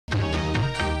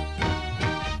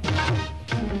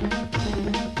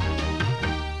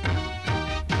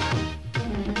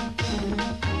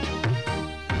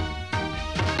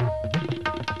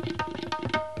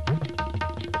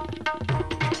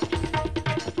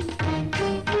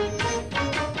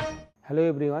Hello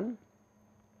everyone,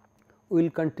 we will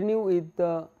continue with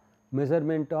the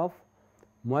measurement of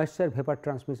moisture vapor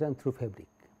transmission through fabric.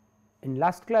 In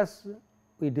last class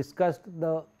we discussed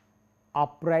the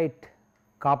upright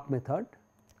cup method,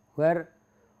 where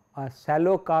a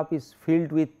shallow cup is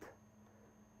filled with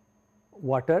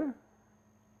water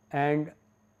and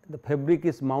the fabric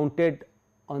is mounted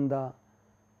on the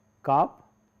cup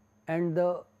and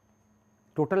the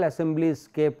total assembly is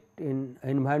kept in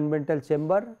environmental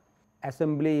chamber.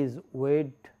 Assembly is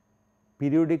weighed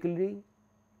periodically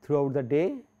throughout the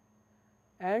day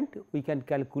and we can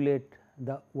calculate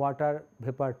the water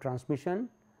vapor transmission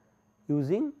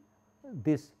using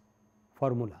this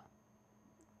formula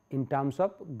in terms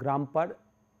of gram per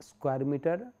square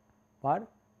meter per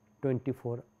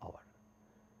 24 hour.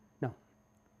 Now,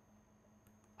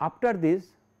 after this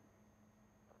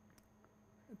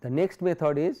the next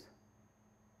method is,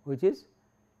 which is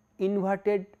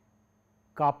inverted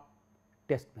cup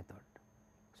test method.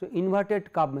 So,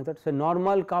 inverted cup method. So,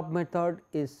 normal cup method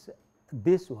is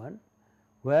this one,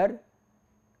 where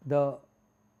the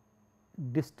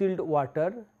distilled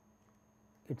water,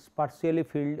 it is partially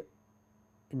filled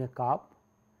in a cup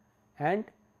and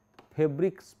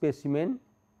fabric specimen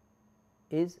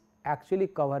is actually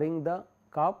covering the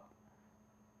cup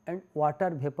and water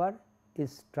vapor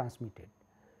is transmitted.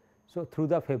 So, through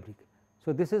the fabric.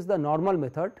 So, this is the normal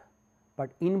method, but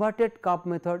inverted cup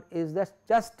method is that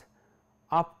just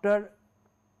after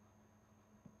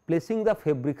placing the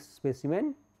fabric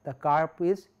specimen, the cup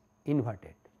is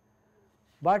inverted,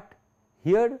 but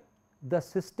here the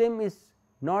system is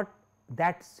not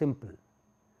that simple.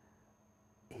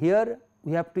 Here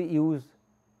we have to use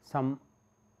some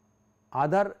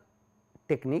other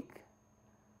technique,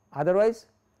 otherwise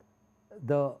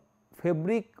the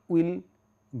fabric will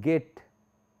get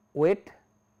wet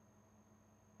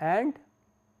and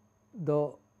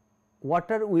the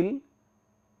water will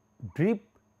drip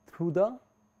through the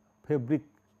fabric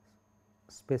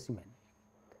specimen.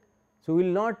 So, we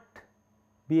will not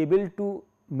be able to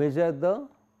measure the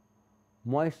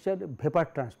moisture vapor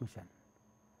transmission.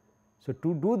 So,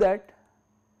 to do that,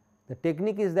 the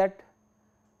technique is that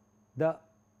the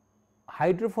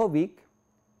hydrophobic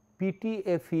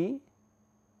PTFE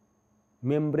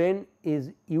membrane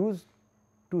is used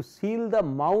to seal the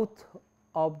mouth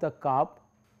of the cup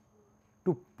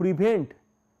to prevent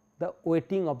the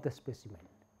wetting of the specimen.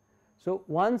 So,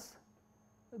 once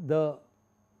the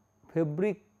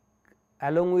fabric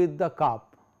along with the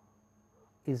cup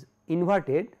is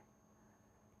inverted,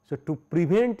 so to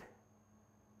prevent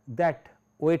that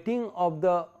wetting of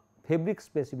the fabric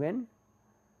specimen,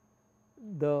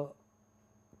 the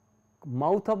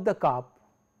mouth of the cup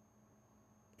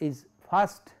is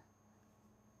first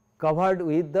covered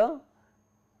with the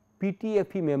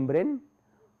PTFE membrane,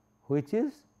 which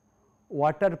is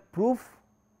waterproof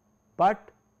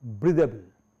but breathable.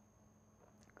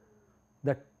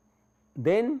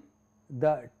 Then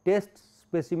the test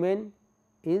specimen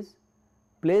is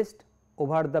placed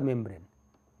over the membrane.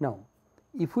 Now,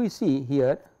 if we see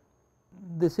here,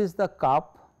 this is the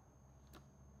cup.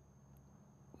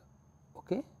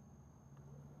 Okay.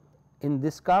 In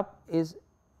this cup is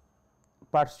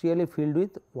partially filled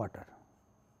with water,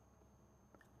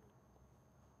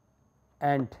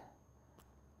 and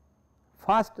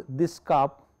first this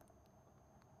cup,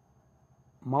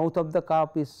 mouth of the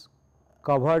cup is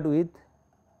covered with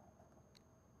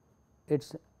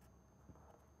its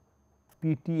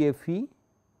PTFE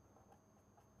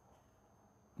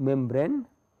membrane,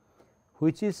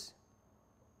 which is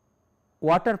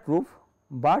waterproof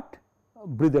but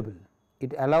breathable.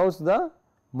 It allows the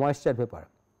moisture vapor,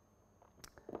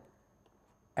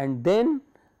 and then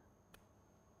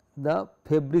the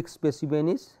fabric specimen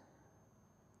is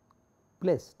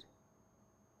placed.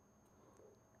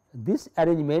 This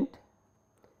arrangement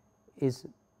is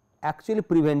actually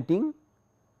preventing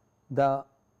the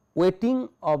wetting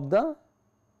of the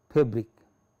fabric.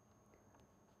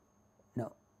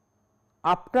 Now,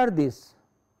 after this,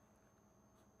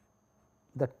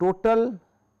 the total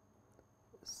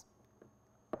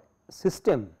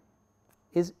system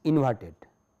is inverted.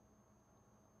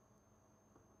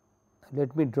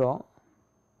 Let me draw.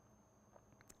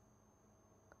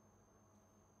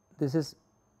 This is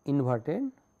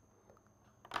inverted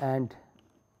and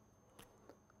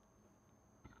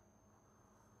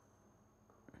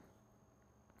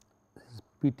this is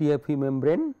PTFE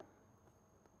membrane,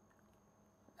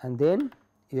 and then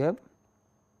you have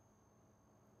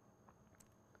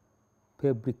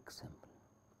fabric sample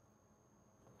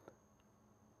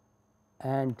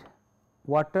and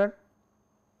water.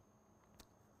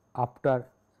 After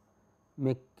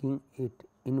making it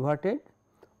inverted,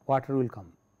 water will come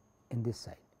in this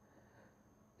side.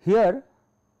 Here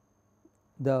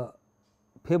the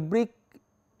fabric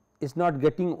is not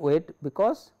getting wet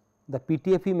because the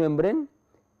PTFE membrane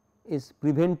is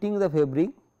preventing the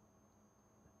fabric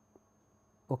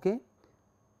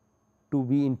to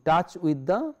be in touch with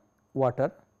the water,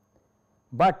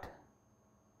 but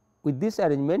with this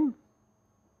arrangement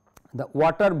the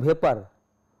water vapor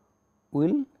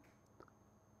will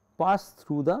pass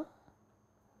through the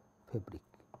fabric,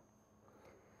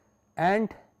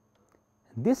 and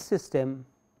this system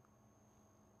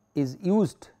is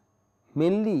used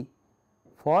mainly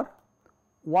for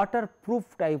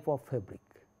waterproof type of fabric.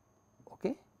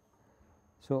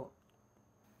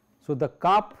 So, the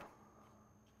cup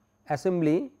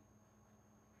assembly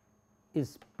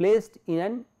is placed in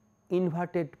an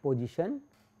inverted position.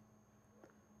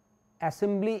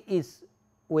 Assembly is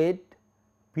weighed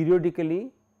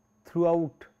periodically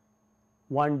throughout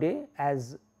one day,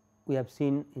 as we have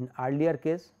seen in earlier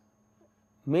case,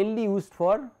 mainly used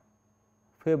for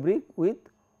fabric with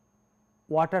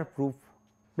waterproof.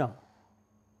 Now,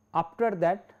 after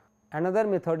that another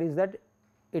method is that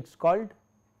it is called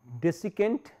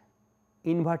Dessicant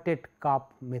inverted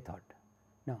cup method.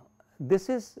 Now, this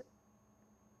is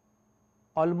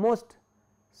almost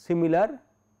similar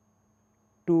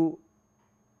to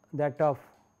that of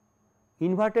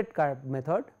inverted cup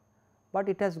method, but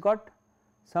it has got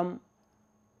some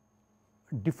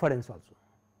difference also.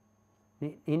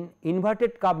 In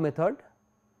inverted cup method,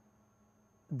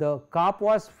 the cup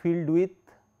was filled with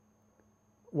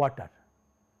water,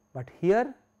 but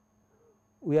here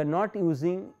we are not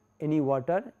using any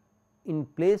water. In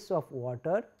place of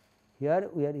water, here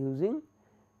we are using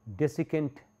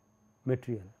dessicant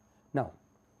material. Now,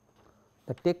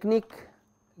 the technique,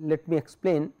 let me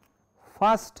explain.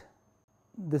 First,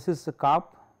 this is a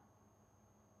cup,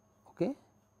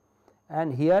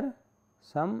 and here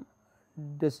some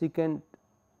dessicant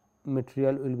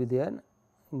material will be there,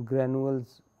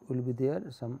 granules will be there,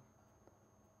 some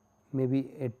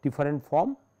maybe a different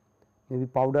form, maybe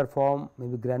powder form,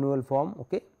 maybe granule form,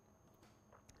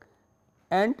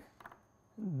 and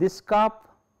this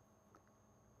cup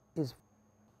is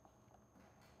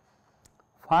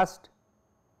first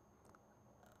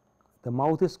the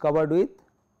mouth is covered with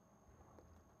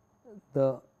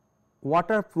the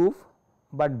waterproof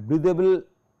but breathable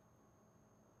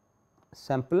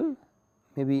sample,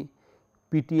 maybe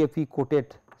PTFE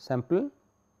coated sample,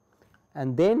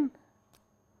 and then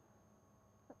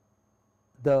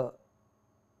the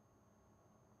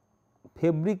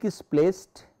fabric is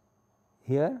placed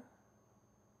here,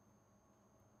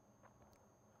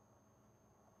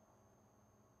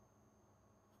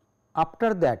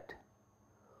 after that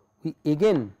we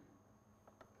again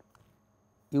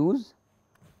use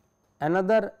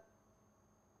another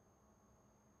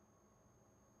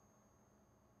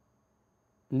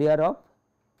layer of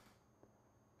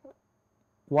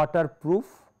waterproof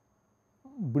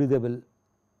breathable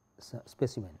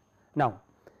specimen. Now,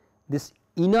 this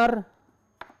inner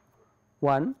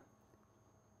one,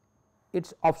 it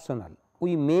is optional,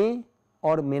 we may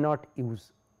or may not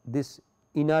use this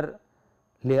inner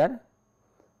layer,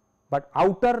 but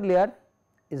outer layer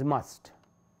is must.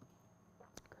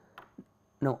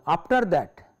 Now, after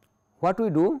that what we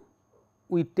do,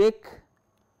 we take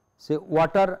say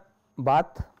water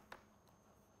bath,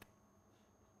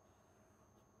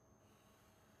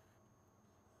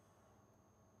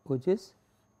 which is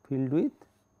filled with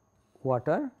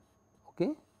water,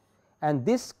 and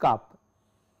this cup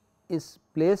is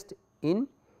placed in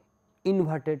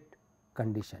inverted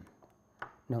condition.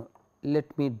 Now,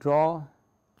 let me draw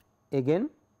again.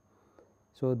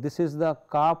 So, this is the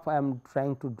cup I am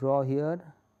trying to draw here.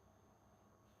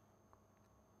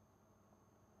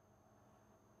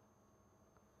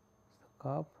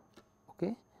 Cup,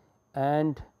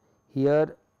 and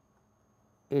here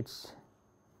its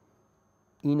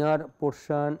inner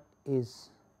portion is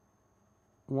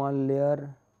one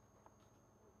layer,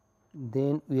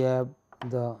 then we have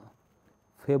the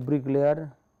fabric layer,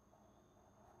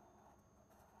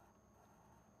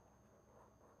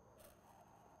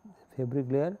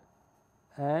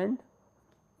 and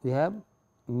we have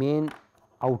main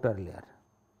outer layer.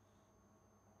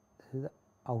 This is the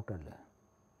outer layer.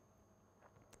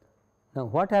 Now,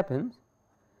 what happens?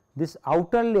 This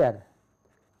outer layer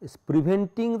is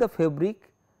preventing the fabric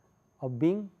of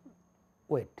being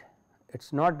wet, it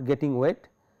is not getting wet,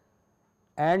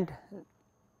 and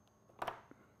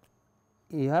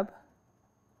you have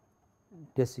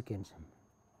dessicant.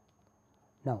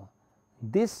 Now,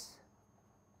 this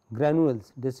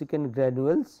granules, dessicant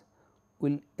granules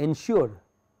will ensure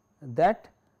that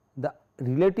the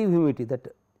relative humidity, that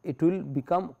it will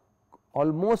become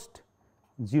almost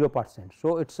 0%.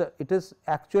 So, it is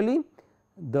actually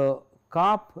the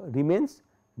cup remains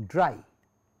dry,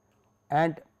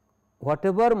 and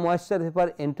whatever moisture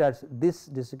vapor enters this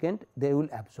desiccant, they will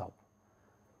absorb,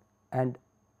 and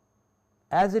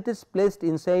as it is placed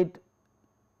inside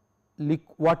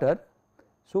water.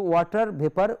 So, water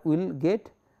vapor will get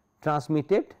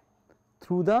transmitted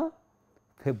through the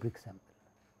fabric sample,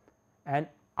 and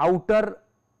outer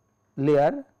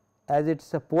layer, as it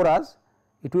is a porous,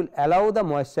 it will allow the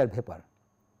moisture vapor,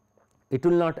 it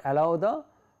will not allow the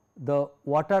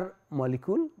water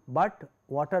molecule, but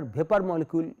water vapor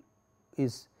molecule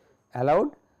is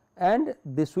allowed, and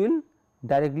this will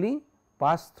directly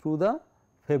pass through the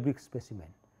fabric specimen,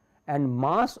 and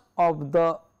mass of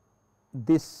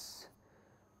this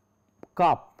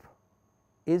cup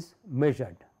is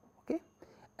measured, okay.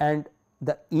 And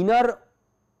the inner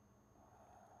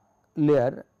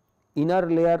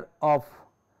layer of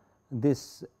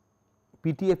this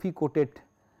PTFE coated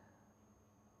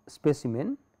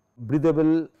specimen,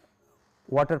 breathable,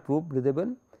 waterproof,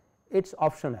 breathable, it is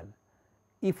optional.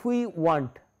 If we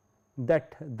want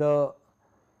that the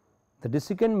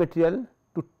desiccant material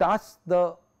to touch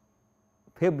the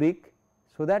fabric,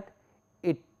 so that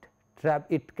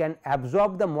it can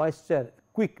absorb the moisture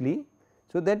quickly,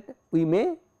 so that we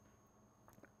may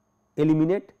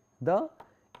eliminate the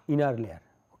inner layer.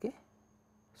 Okay.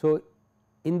 So,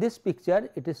 in this picture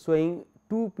it is showing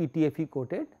 2 PTFE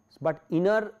coated, but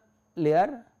inner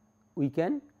layer we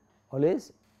can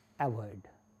always avoid.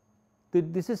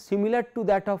 This is similar to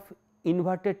that of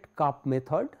inverted cup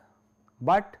method,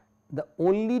 but the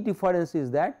only difference is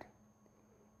that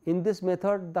in this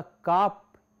method the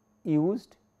cup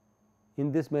used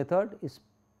in this method is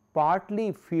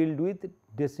partly filled with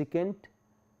desiccant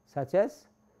such as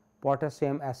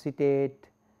potassium acetate,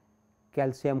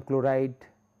 calcium chloride,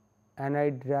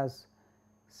 anhydrous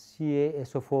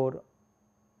CaSO4,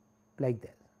 like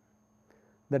that.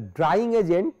 The drying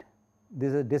agent,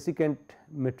 this is desiccant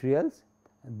materials,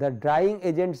 the drying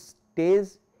agent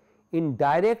stays in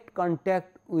direct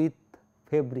contact with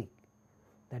fabric.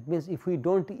 That means, if we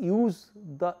do not use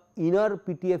the inner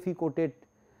PTFE coated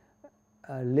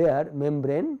layer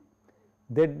membrane,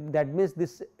 that means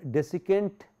this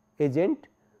desiccant agent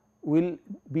will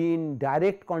be in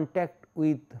direct contact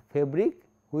with fabric,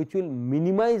 which will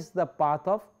minimize the path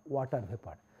of water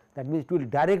vapor. That means, it will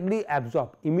directly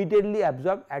absorb, immediately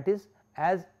absorb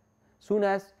as soon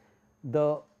as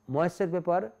the moisture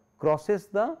vapor crosses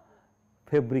the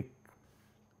fabric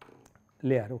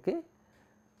layer. Okay.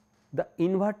 The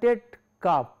inverted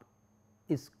cup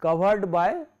is covered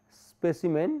by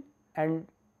specimen, and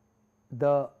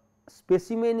the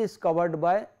specimen is covered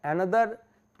by another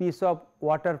piece of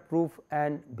waterproof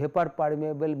and vapor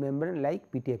permeable membrane like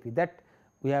PTFE, that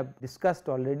we have discussed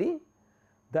already.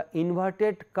 The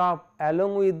inverted cup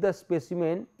along with the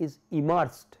specimen is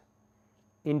immersed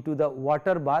into the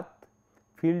water bath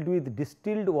filled with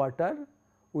distilled water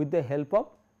with the help of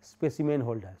specimen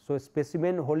holder. So,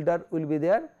 specimen holder will be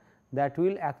there, that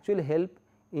will actually help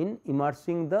in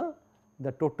immersing the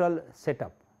total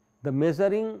setup. The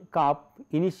measuring cup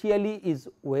initially is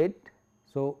weight.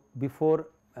 So, before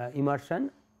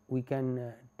immersion we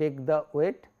can take the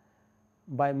weight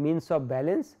by means of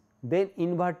balance, then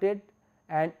inverted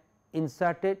and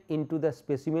inserted into the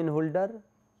specimen holder.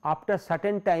 After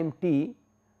certain time t,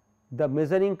 the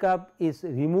measuring cup is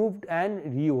removed and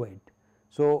reweighed.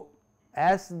 So,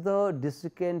 as the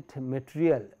desiccant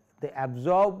material, they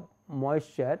absorb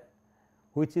moisture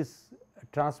which is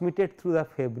transmitted through the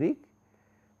fabric.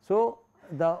 So,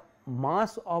 the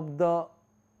mass of the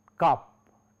cup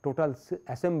total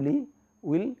assembly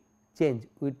will change,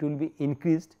 it will be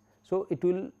increased. So, it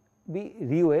will be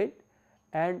reweighed,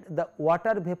 and the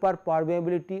water vapor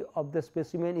permeability of the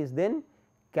specimen is then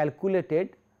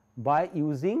calculated by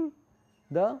using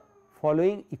the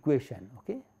following equation.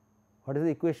 Okay. What is the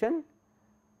equation?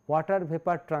 Water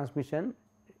vapor transmission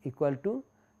equal to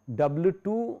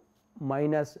W2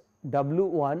 minus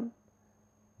W1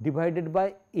 divided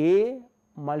by A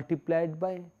multiplied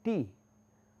by T.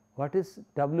 What is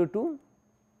W2?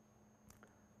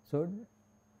 So,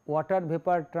 water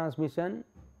vapor transmission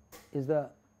is the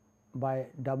by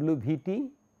WVT,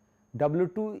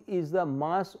 W2 is the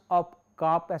mass of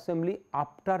cup assembly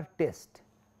after test,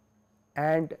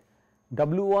 and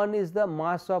W1 is the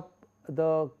mass of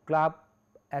the cup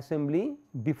assembly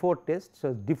before test.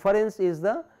 So, difference is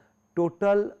the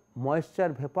total moisture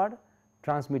vapor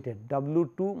transmitted,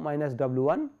 W2 minus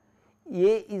W1.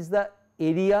 A is the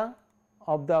area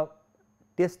of the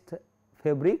test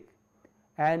fabric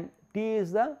and T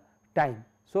is the time.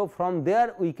 So, from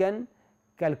there we can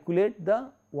calculate the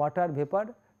water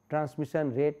vapor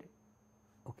transmission rate.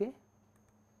 Okay.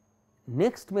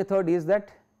 Next method is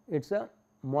that it is a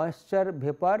moisture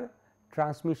vapor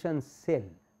transmission cell.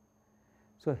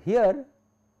 So, here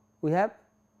we have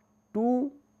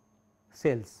two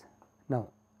cells. Now,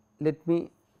 let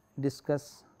me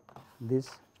discuss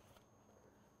this.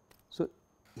 So,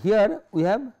 here we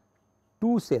have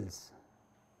two cells.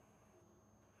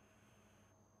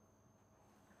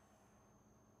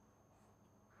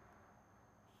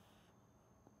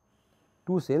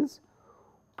 Two cells,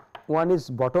 one is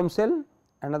bottom cell,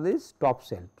 another is top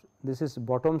cell. This is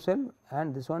bottom cell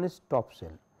and this one is top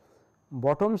cell.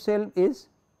 Bottom cell is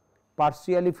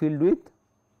partially filled with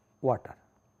water,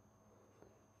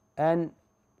 and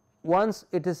once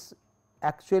it is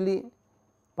actually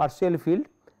partially filled.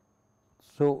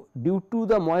 So, due to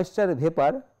the moisture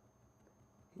vapor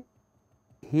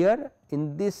here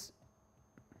in this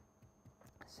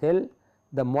cell,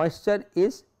 the moisture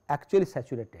is actually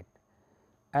saturated,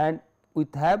 and we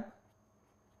have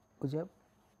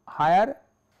higher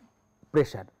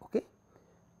pressure. Okay.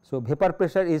 So, vapor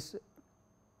pressure is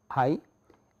high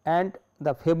and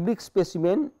the fabric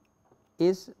specimen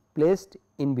is placed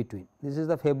in between. This is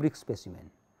the fabric specimen.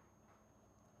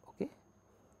 Okay.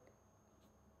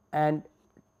 And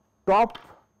top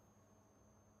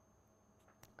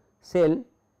cell,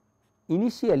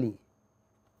 initially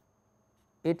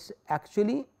it is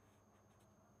actually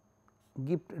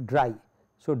kept dry.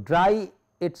 So, dry,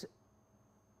 it is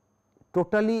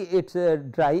totally it is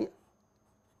dry.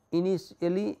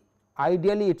 Initially,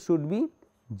 ideally it should be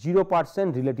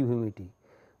 0% relative humidity.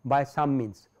 By some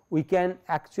means we can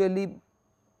actually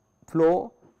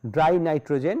flow dry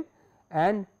nitrogen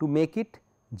and to make it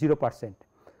 0%.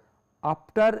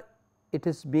 After it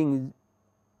is being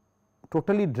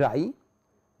totally dry,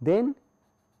 then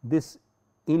this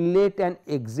inlet and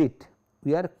exit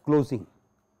we are closing,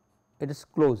 it is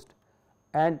closed,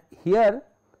 and here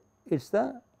it is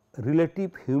the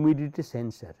relative humidity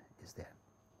sensor is there,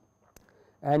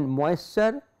 and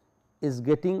moisture is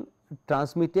getting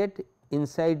transmitted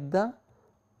inside the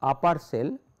upper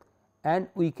cell, and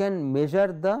we can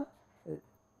measure the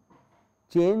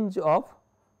change of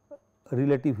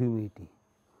relative humidity.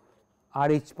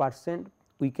 RH%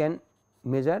 we can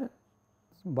measure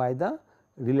by the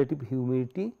relative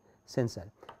humidity sensor,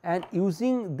 and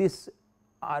using this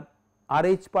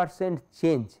RH%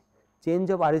 change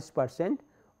of RH%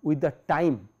 with the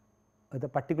time, the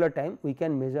particular time, we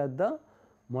can measure the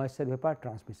moisture vapor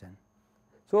transmission.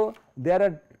 So, there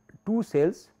are two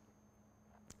cells.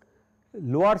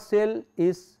 Lower cell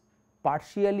is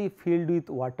partially filled with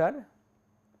water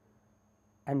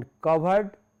and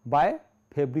covered by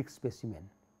fabric specimen.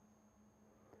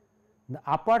 The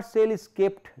upper cell is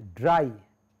kept dry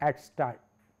at start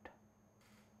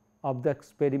of the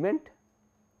experiment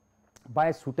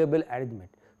by suitable arrangement.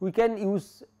 We can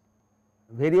use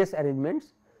various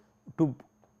arrangements to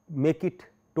make it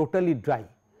totally dry.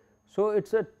 So, it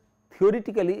is a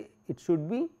theoretically it should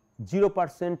be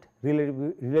 0%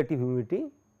 relative humidity.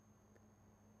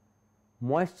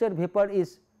 Moisture vapor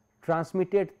is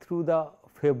transmitted through the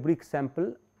fabric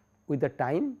sample with the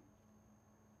time.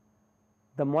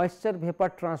 The moisture vapor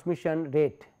transmission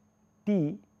rate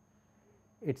T,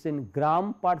 it is in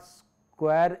gram per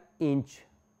square inch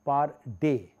per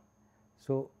day.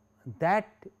 So, that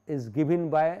is given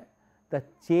by the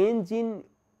change in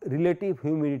relative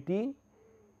humidity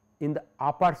in the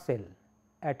upper cell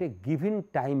at a given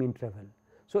time interval.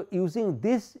 So, using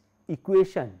this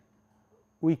equation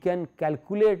we can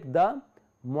calculate the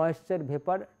moisture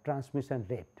vapor transmission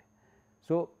rate.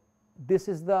 So, this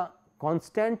is the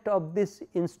constant of this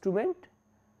instrument,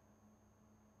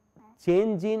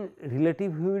 change in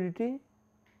relative humidity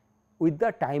with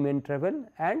the time interval,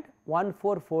 and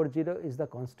 1440 is the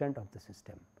constant of the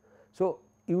system. So,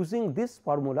 using this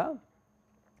formula,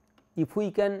 if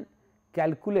we can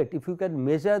calculate, if you can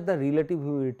measure the relative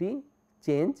humidity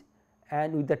change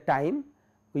and with the time,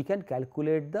 we can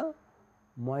calculate the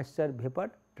moisture vapor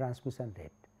transmission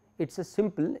rate. It is a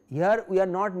simple, here we are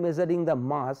not measuring the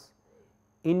mass,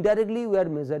 indirectly we are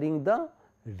measuring the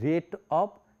rate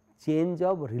of change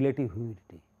of relative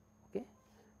humidity. Okay.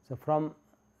 So, from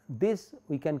this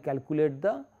we can calculate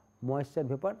the moisture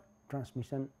vapor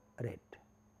transmission rate.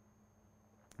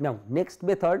 Now, next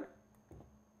method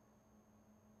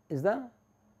is the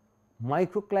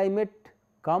microclimate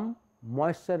cum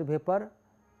moisture vapor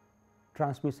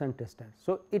transmission tester.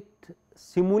 So, it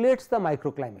simulates the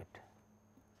microclimate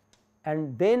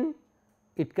and then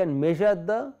it can measure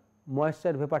the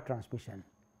moisture vapor transmission.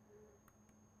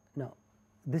 Now,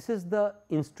 this is the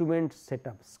instrument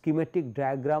setup, schematic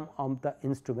diagram of the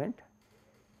instrument.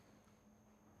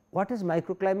 what is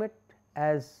microclimate?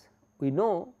 As we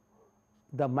know,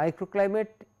 the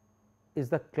microclimate is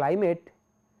the climate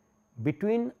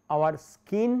between our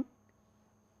skin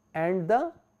and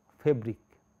the fabric.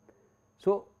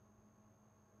 So,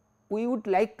 we would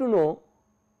like to know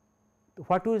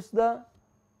what is the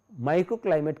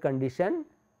microclimate condition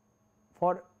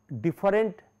for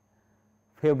different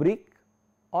fabric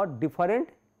or different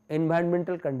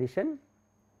environmental condition,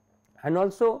 and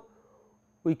also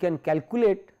we can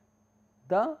calculate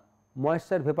the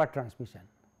moisture vapor transmission.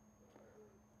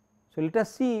 So, let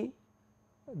us see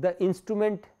the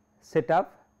instrument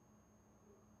setup.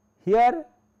 Here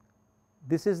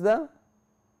this is the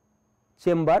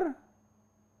chamber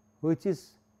which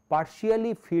is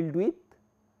partially filled with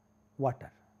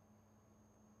water,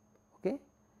 okay.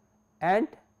 And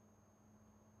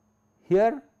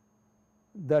here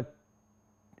it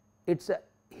is a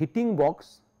heating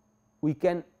box. We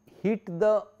can heat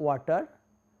the water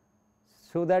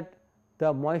so that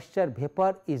the moisture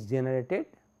vapor is generated,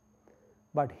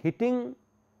 but heating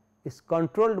is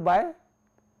controlled by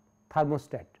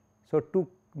thermostat. So, to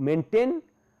maintain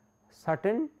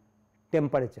certain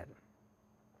temperature.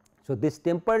 So, this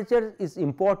temperature is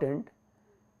important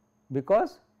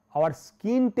because our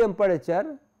skin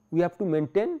temperature we have to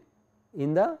maintain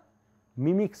in the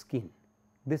mimic skin.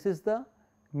 This is the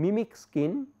mimic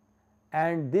skin,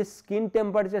 and this skin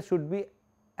temperature should be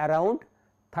around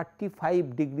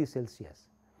 35 degrees Celsius.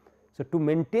 So, to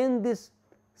maintain this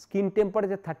skin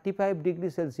temperature 35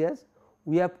 degrees Celsius,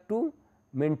 we have to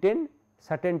maintain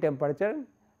certain temperature,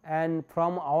 and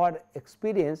from our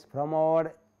experience, from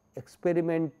our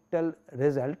experimental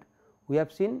result, we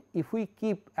have seen if we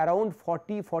keep around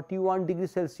 40-41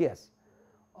 degrees Celsius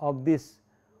of this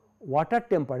water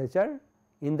temperature,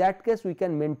 in that case we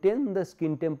can maintain the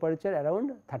skin temperature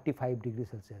around 35 degrees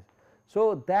Celsius.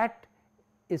 So, that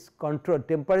is controlled,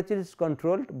 temperature is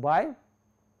controlled by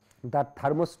the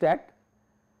thermostat,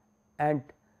 and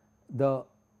there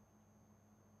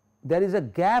is a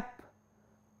gap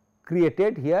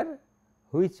created here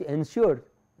which ensures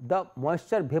the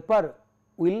moisture vapor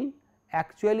will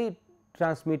actually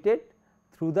transmitted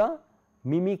through the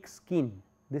mimic skin.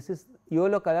 This is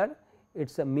yellow color, it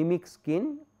is a mimic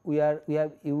skin. We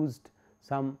have used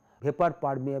some vapor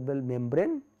permeable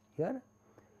membrane here,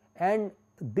 and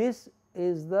this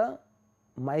is the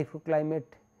microclimate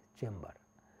chamber,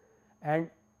 and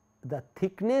the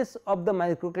thickness of the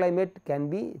microclimate can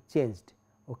be changed.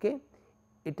 Okay.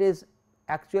 It is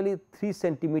actually 3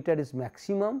 centimeter is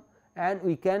maximum, and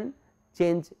we can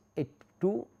change it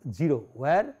to 0,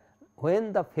 where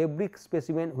when the fabric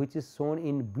specimen which is shown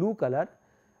in blue color,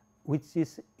 which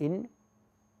is in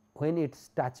when it is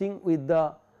touching with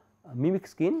the mimic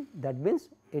skin, that means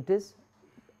it is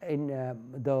in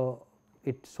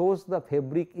it shows the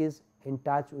fabric is in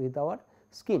touch with our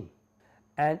skin.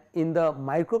 And in the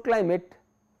microclimate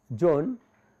zone,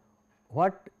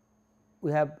 what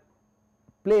we have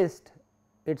placed,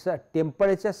 it is a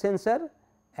temperature sensor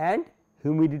and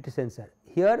humidity sensor.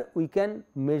 Here we can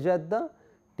measure the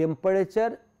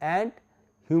temperature and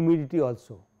humidity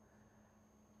also,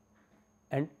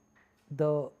 and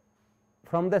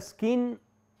from the skin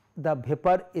the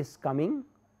vapor is coming,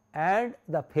 and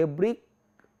the fabric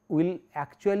will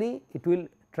actually it will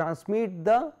transmit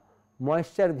the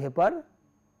moisture vapor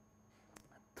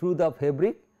through the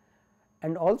fabric,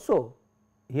 and also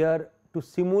here to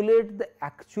simulate the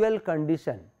actual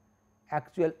condition,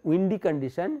 actual windy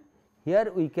condition,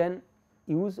 here we can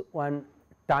use one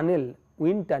tunnel,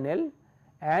 wind tunnel,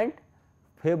 and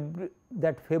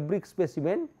that fabric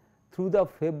specimen, through the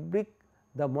fabric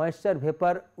the moisture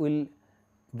vapor will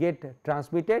get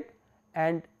transmitted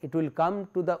and it will come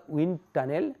to the wind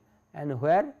tunnel, and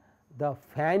where the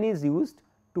fan is used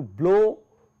to blow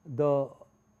the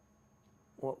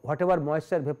whatever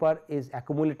moisture vapor is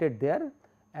accumulated there,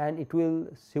 and it will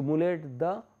simulate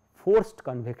the forced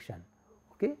convection.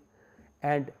 Okay.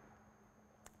 And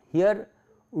here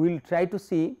we will try to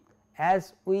see,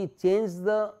 as we change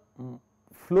the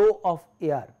flow of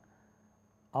air,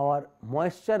 our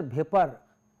moisture vapor,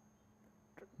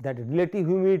 that relative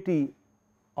humidity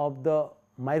of the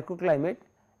microclimate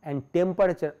and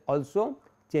temperature also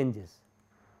changes.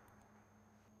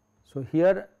 So,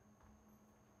 here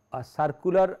a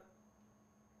circular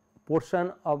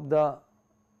portion of the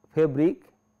fabric,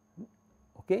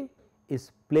 okay,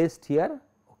 is placed here,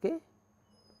 okay,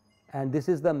 and this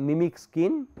is the mimic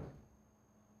skin.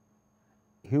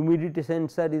 Humidity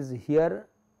sensor is here,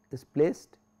 is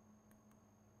placed.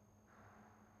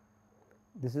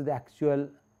 This is the actual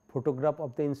photograph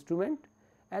of the instrument,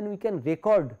 and we can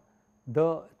record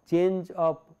the change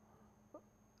of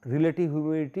relative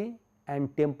humidity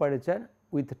and temperature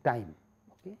with time.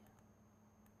 Okay.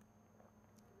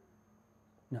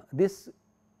 Now, this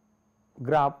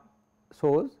graph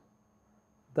shows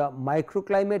the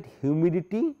microclimate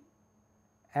humidity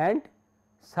and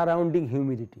surrounding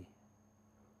humidity.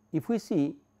 If we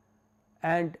see,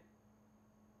 and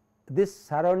this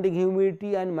surrounding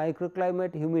humidity and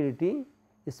microclimate humidity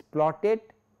is plotted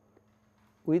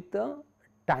with the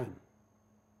time.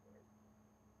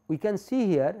 We can see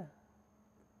here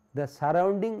the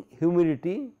surrounding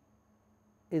humidity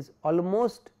is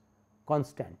almost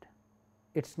constant,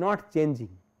 it is not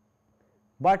changing,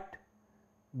 but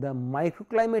the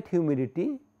microclimate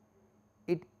humidity,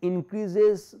 it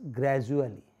increases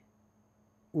gradually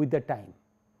with the time.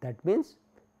 That means,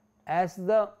 as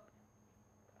the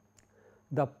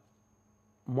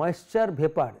moisture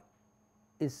vapor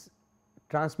is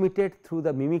transmitted through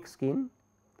the mimic skin,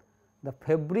 the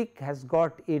fabric has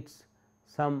got its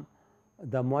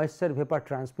the moisture vapor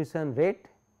transmission rate,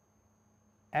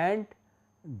 and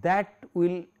that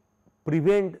will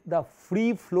prevent the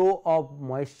free flow of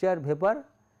moisture vapor.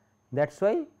 That is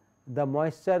why the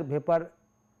moisture vapor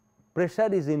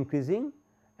pressure is increasing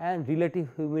and relative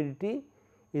humidity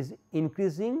is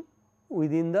increasing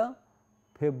within the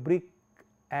fabric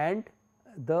and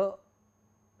the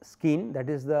skin, that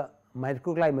is the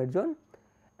microclimate zone,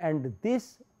 and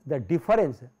this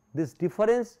difference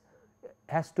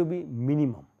has to be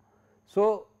minimum.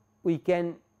 So, we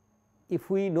can, if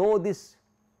we know this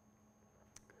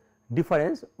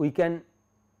difference, we can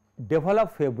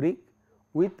develop fabric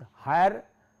with higher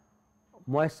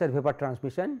moisture vapor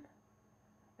transmission,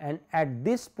 and at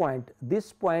this point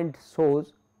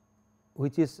shows,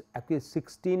 which is actually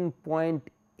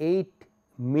 16.8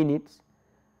 minutes.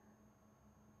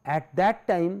 At that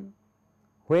time,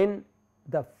 when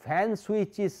the fan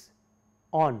switch is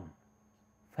on,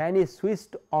 fan is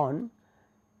switched on,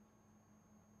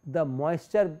 the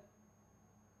moisture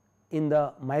in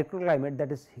the microclimate,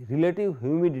 that is relative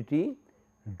humidity,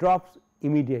 drops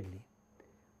immediately,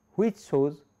 which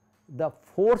shows the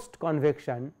forced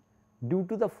convection. Due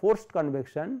to the forced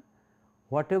convection,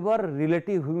 whatever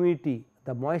relative humidity,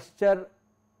 the moisture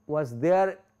was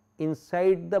there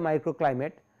inside the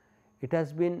microclimate, it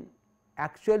has been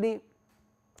actually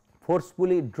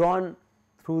forcefully drawn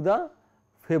through the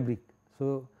fabric.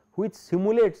 So, which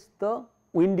simulates the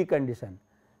windy condition.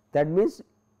 That means,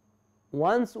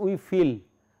 once we feel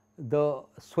the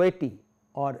sweaty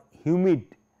or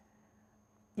humid,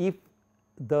 if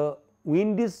the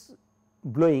wind is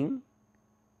blowing,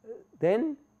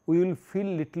 then we will feel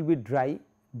little bit dry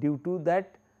due to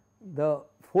that the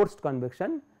forced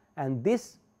convection, and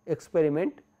this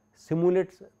experiment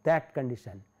simulates that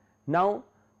condition. Now,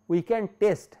 we can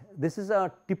test, this is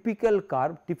a typical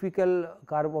curve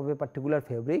of a particular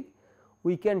fabric.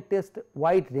 We can test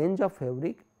wide range of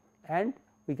fabric and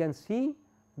we can see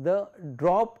the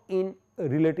drop in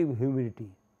relative humidity.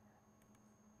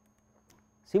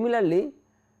 Similarly,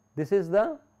 this is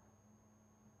the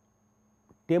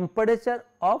temperature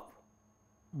of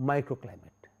microclimate.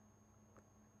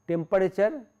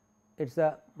 Temperature, it is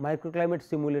a microclimate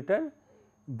simulator.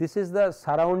 This is the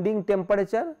surrounding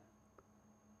temperature,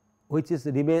 which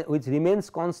remains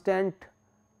constant,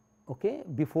 okay,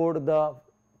 before the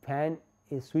fan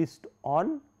is switched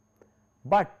on,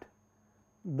 but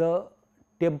the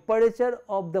temperature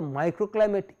of the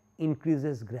microclimate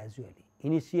increases gradually,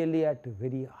 initially at a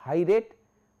very high rate,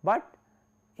 but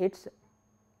it is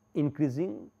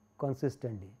increasing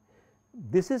consistently.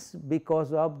 This is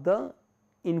because of the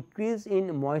increase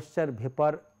in moisture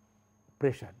vapor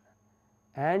pressure,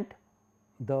 and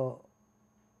the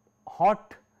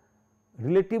hot,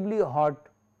 relatively hot,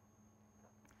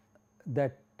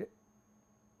 that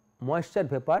moisture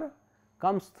vapor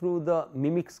comes through the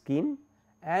mimic skin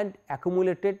and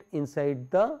accumulated inside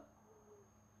the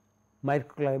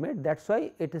microclimate. That is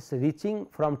why it is reaching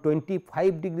from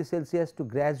 25 degree Celsius to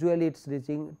gradually it is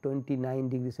reaching 29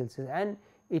 degree Celsius, and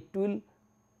it will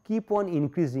keep on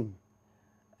increasing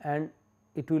and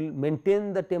it will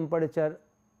maintain the temperature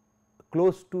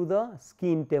close to the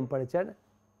skin temperature.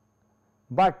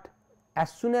 But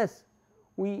as soon as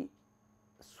we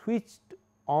switched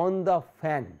on the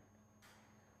fan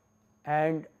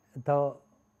and the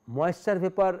moisture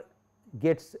vapor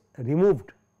gets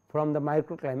removed from the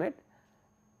microclimate,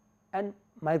 and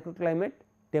microclimate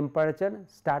temperature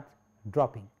starts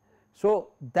dropping. So,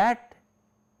 that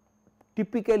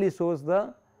typically shows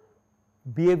the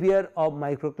behavior of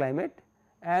microclimate,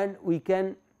 and we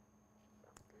can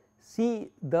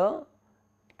see the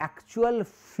actual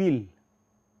feel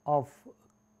of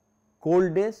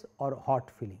coldness or hot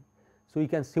feeling. So, we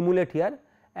can simulate here,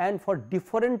 and for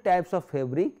different types of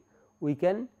fabric we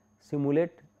can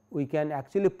simulate, we can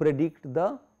actually predict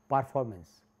the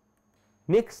performance.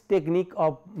 Next technique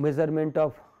of measurement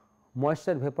of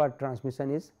moisture vapor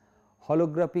transmission is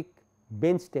holographic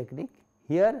bench technique.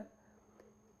 Here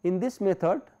in this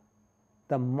method,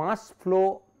 the mass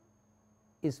flow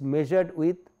is measured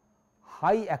with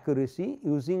high accuracy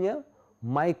using a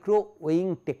micro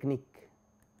weighing technique.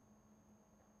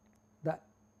 The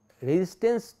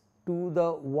resistance to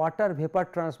the water vapor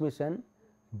transmission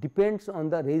depends on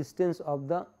the resistance of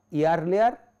the air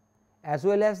layer as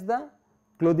well as the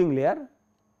clothing layer,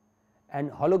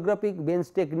 and holographic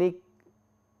bench technique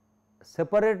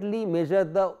separately measure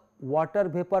the water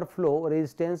vapor flow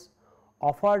resistance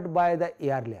offered by the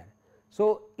air layer.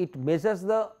 So, it measures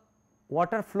the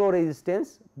water flow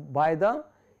resistance by the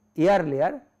air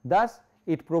layer, thus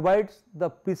it provides the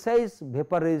precise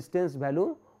vapor resistance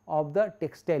value of the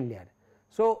textile layer.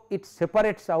 So, it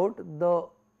separates out the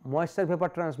moisture vapor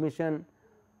transmission,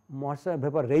 moisture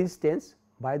vapor resistance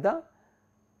by the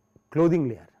clothing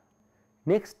layer.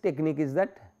 Next technique is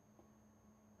that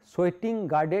sweating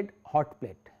guarded hot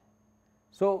plate.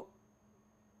 So,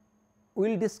 we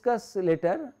will discuss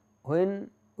later when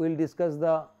we will discuss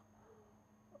the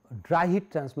dry heat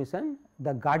transmission,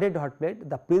 the guarded hot plate,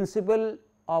 the principle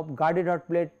of guarded hot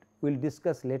plate we will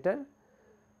discuss later,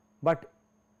 but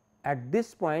at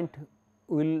this point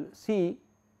we will see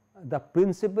the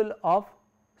principle of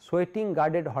sweating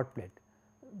guarded hot plate.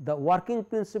 The working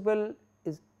principle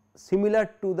is similar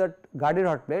to that guarded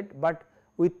hot plate, but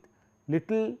with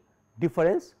little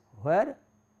difference where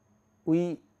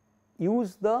we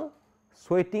use the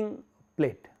sweating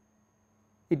plate.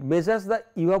 It measures the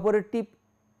evaporative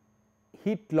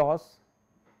heat loss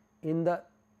in the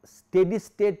steady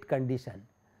state condition.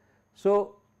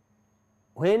 So,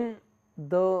 when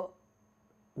the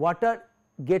water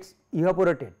gets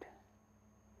evaporated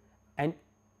and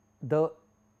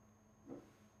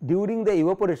during the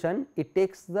evaporation it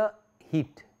takes the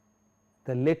heat,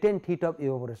 the latent heat of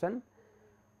evaporation,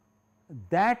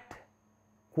 that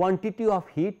quantity of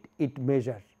heat it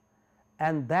measures,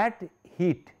 and that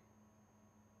heat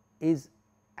is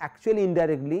actually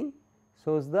indirectly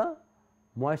shows the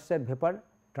moisture vapor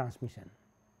transmission.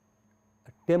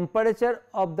 Temperature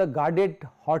of the guarded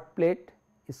hot plate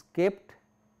is kept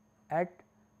at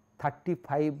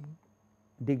 35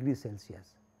 degrees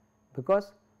Celsius,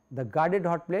 because the guarded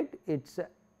hot plate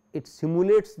it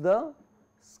simulates the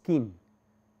skin.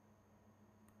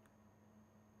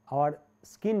 Our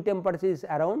skin temperature is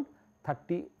around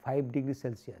 35 degrees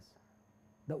Celsius.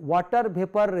 The water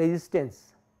vapor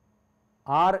resistance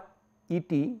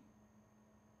RET,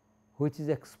 which is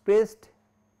expressed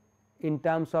in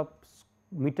terms of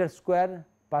meter square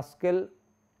Pascal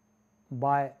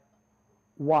by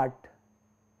watt,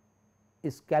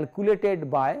 is calculated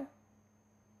by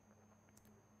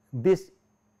this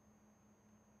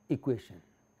equation.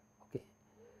 Okay.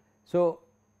 So,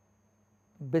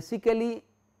 basically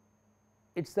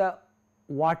it is the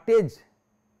wattage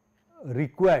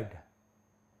required,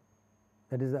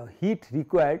 that is the heat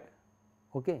required,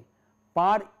 okay,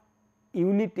 per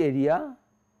unit area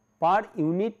per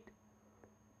unit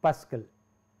Pascal,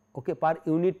 okay, per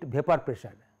unit vapor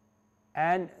pressure,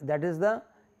 and that is the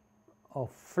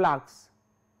flux,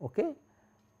 okay,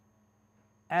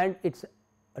 and its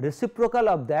reciprocal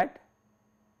of that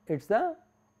it is the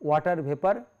water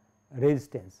vapor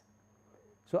resistance.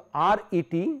 So,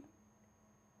 RET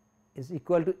is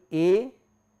equal to A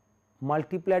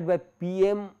multiplied by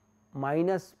PM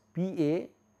minus PA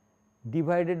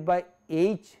divided by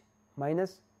H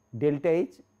minus delta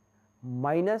H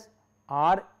minus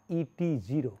RET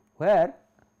 0, where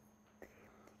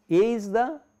A is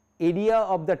the area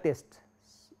of the test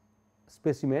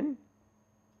specimen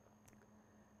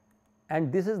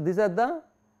and these are the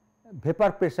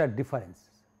vapor pressure difference.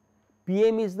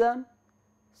 PM is the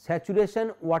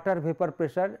saturation water vapor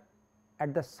pressure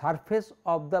at the surface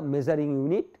of the measuring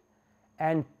unit,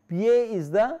 and PA is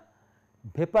the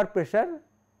vapor pressure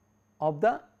of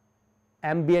the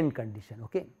ambient condition.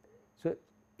 Okay. So,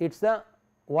 it is the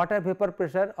water vapor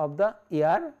pressure of the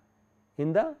air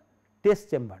in the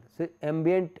test chamber. So,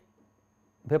 ambient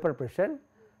vapor pressure.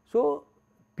 So,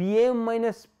 PM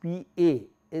minus PA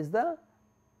is the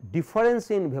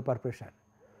difference in vapor pressure.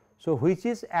 So, which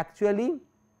is actually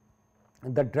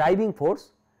the driving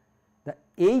force. The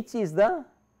H is the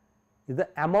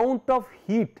amount of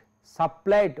heat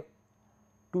supplied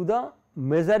to the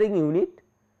measuring unit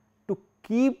to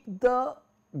keep the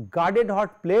guarded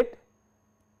hot plate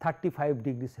 35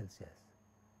 degrees Celsius.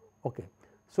 Okay.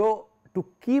 So, to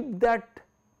keep that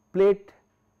plate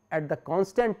at the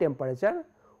constant temperature,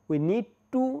 we need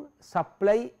to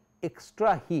supply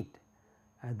extra heat,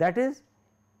 that is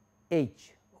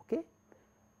H, okay,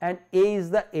 and A is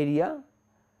the area,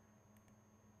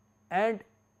 and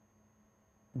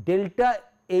delta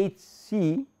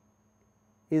Hc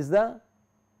is the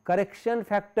correction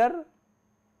factor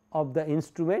of the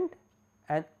instrument,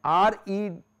 and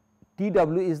RETW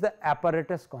is the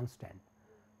apparatus constant.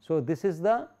 So, this is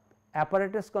the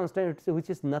apparatus constant, which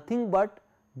is nothing but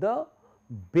the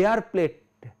bare plate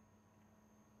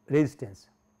resistance.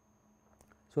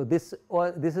 So, this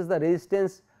is the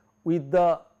resistance with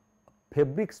the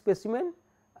fabric specimen,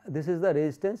 this is the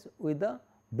resistance with the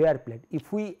bare plate.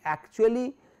 If we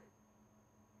actually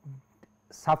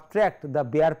subtract the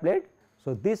bare plate,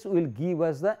 so this will give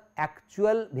us the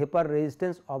actual vapor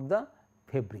resistance of the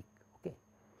fabric. Okay.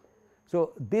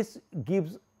 So, this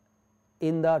gives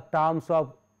in the terms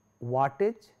of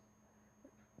wattage,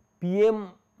 Pm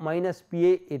minus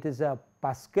Pa, it is a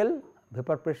Pascal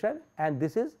vapor pressure, and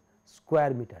this is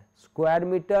square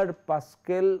meter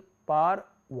Pascal per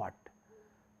watt.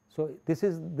 So, this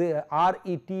is the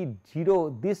RET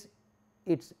 0, this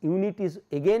its unit is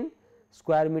again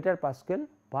square meter Pascal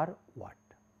per watt.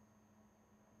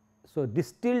 So,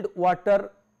 distilled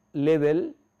water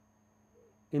level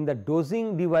in the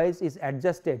dosing device is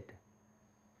adjusted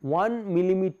 1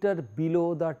 millimeter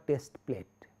below the test plate.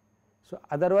 So,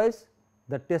 otherwise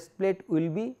the test plate will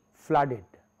be flooded.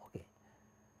 Okay.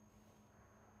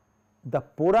 The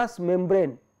porous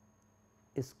membrane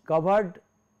is covered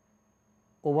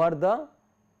over the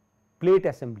plate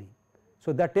assembly.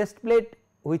 So, the test plate,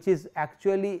 which is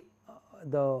actually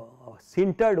the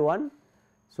sintered one.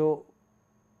 So,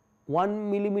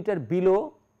 1 millimeter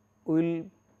below will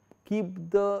keep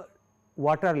the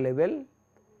water level,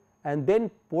 and then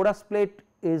porous plate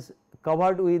is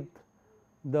covered with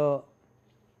the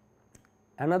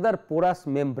another porous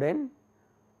membrane,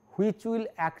 which will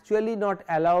actually not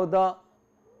allow the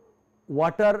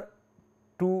water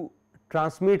to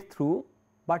transmit through,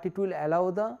 but it will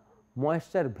allow the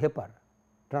moisture vapor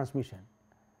transmission.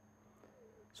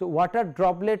 So, water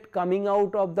droplet coming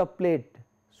out of the plate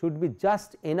should be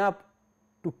just enough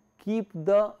to keep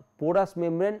the porous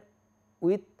membrane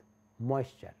with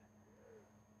moisture.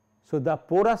 So, the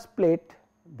porous plate,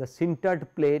 the sintered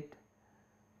plate,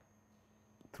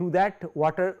 through that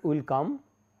water will come,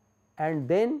 and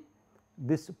then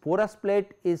this porous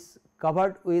plate is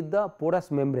covered with the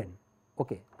porous membrane.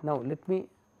 Okay. Now, let me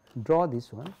draw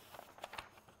this one.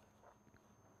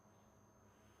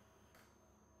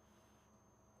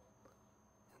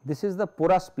 This is the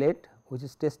porous plate, which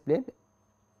is test plate.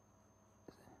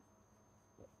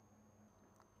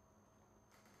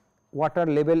 Water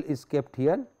level is kept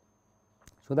here,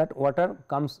 so that water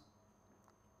comes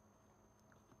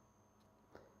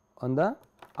on the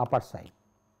upper side.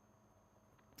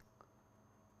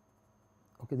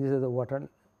 Okay, this is the water.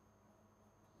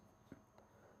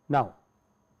 Now,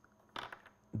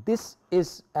 this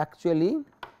is actually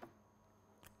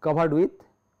covered with,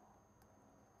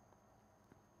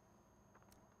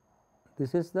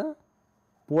 this is the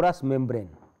porous membrane,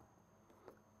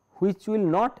 which will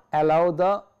not allow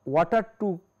the water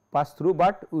to pass through,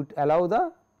 but would allow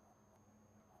the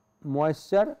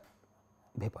moisture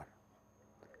vapor,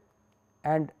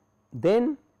 and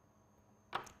then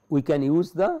we can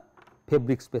use the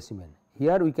fabric specimen.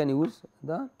 Here we can use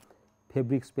the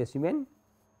fabric specimen,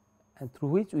 and through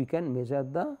which we can measure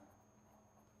the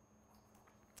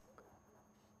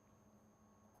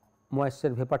moisture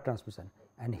vapor transmission,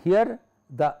 and here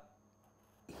the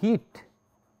heat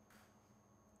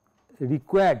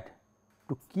required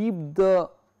to keep the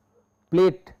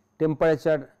plate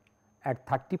temperature at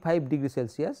 35 degree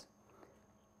Celsius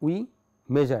we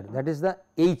measure, that is the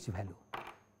H value.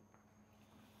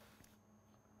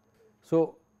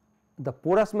 So, the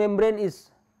porous membrane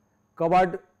is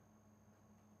covered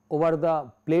over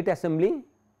the plate assembly,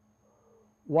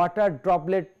 water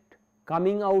droplet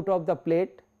coming out of the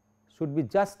plate should be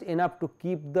just enough to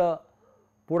keep the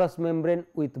porous membrane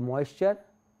with moisture.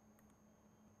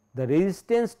 The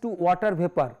resistance to water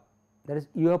vapor, that is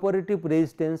evaporative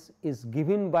resistance, is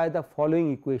given by the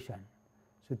following equation.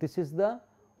 So, this is the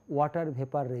water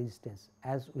vapor resistance,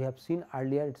 as we have seen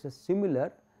earlier, it is a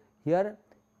similar here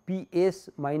Ps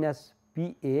minus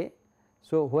Pa.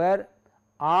 So, where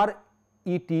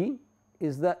RET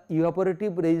is the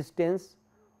evaporative resistance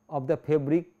of the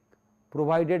fabric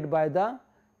provided by the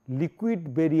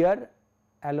liquid barrier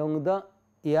along the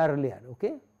air layer.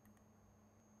 Okay.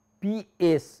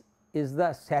 Ps is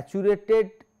the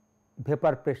saturated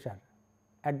vapor pressure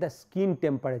at the skin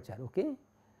temperature. Okay.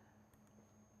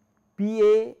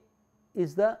 Pa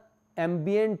is the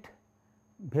ambient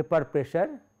vapor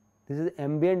pressure, this is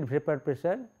ambient vapor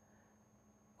pressure.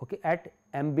 okay, at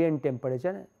ambient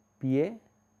temperature Pa.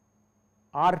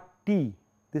 RT,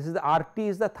 this is the RT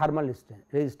is the thermal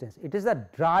resistance, it is the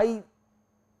dry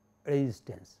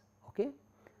resistance, okay,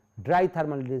 dry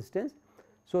thermal resistance.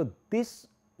 So, this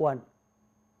one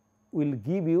will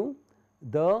give you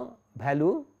the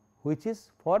value which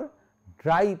is for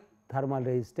dry thermal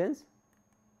resistance.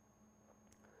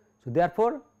 So,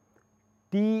 therefore,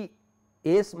 T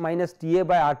S minus T A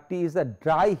by R T is the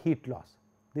dry heat loss,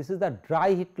 this is the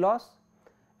dry heat loss,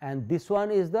 and this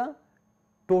one is the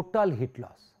total heat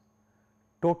loss.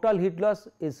 Total heat loss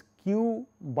is Q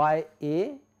by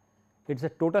A, it is a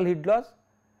total heat loss,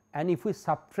 and if we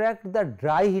subtract the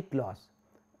dry heat loss,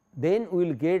 then we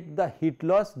will get the heat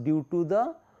loss due to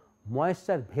the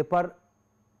moisture vapor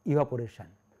evaporation.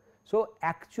 So,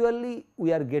 actually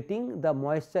we are getting the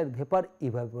moisture vapor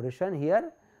evaporation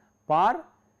here per,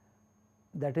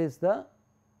 that is the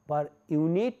per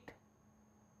unit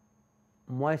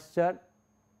moisture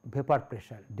vapor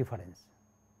pressure difference.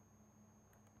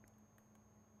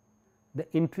 The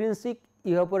intrinsic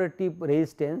evaporative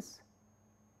resistance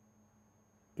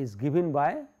is given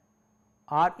by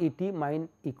RET mine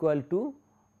equal to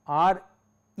REF,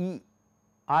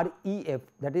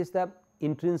 that is the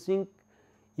intrinsic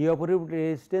evaporative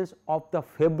resistance of the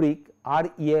fabric,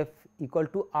 REF equal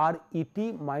to RET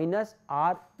minus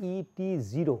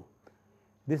RET0.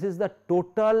 This is the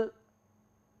total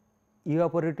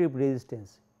evaporative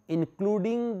resistance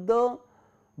including the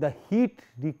heat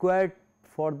required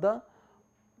for the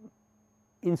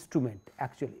instrument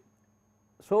actually.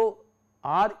 So,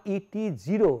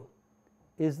 RET0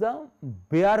 is the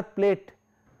bare plate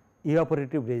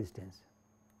evaporative resistance.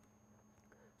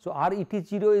 So,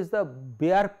 RET0 is the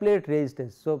bare plate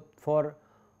resistance. So, for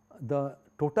the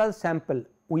total sample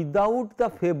without the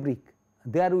fabric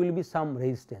there will be some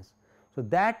resistance. So,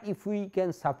 that if we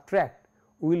can subtract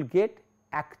we will get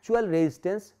actual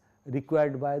resistance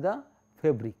required by the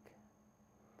fabric.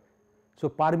 So,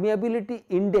 permeability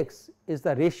index is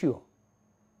the ratio,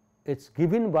 it is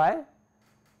given by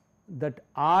that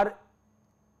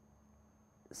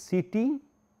RCT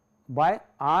by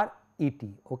RET,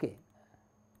 okay,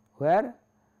 where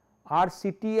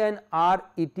RCT and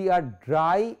RET are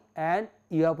dry and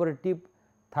evaporative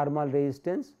thermal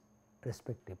resistance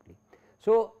respectively.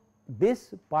 So,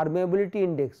 this permeability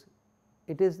index,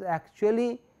 it is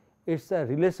actually it is a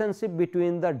relationship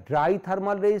between the dry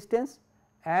thermal resistance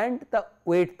and the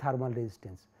wet thermal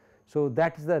resistance. So,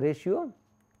 that is the ratio,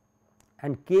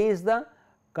 and K is the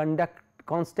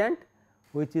constant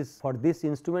which is for this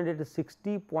instrument it is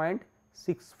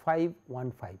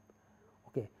 60.6515,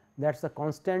 okay, that is the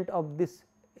constant of this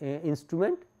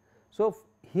instrument. So,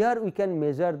 here we can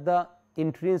measure the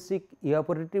intrinsic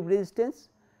evaporative resistance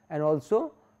and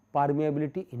also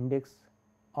permeability index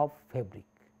of fabric.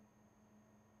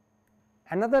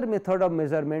 Another method of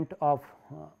measurement of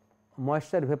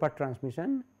moisture vapor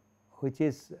transmission which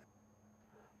is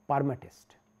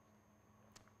Permetest,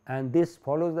 and this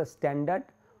follows the standard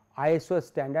ISO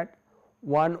standard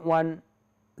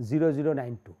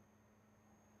 110092,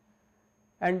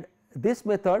 and this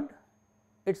method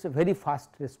it is a very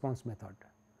fast response method.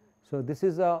 So, this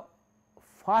is a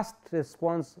fast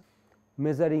response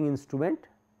measuring instrument,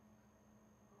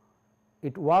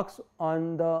 it works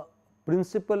on the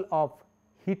principle of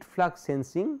heat flux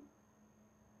sensing,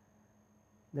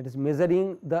 that is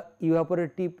measuring the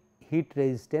evaporative heat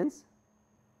resistance.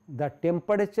 The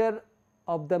temperature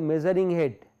of the measuring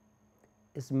head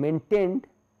is maintained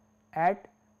at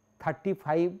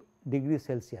 35 degrees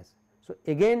Celsius. So,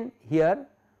 again here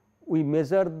we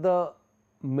measure the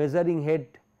measuring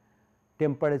head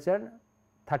temperature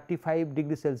 35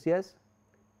 degrees Celsius,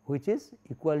 which is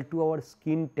equal to our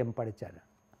skin temperature,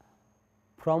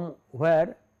 from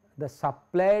where the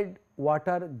supplied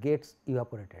water gets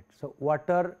evaporated. So,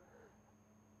 water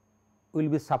will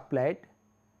be supplied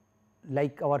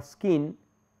like our skin,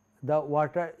 the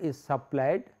water is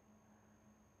supplied,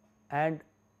 and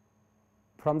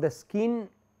from the skin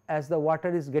as the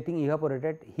water is getting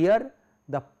evaporated, here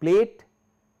the plate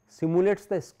simulates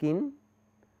the skin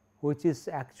which is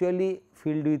actually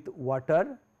filled with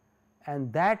water,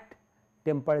 and that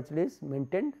temperature is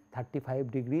maintained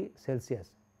 35 degree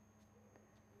Celsius.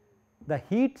 The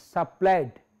heat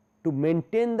supplied to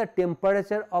maintain the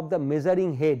temperature of the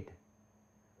measuring head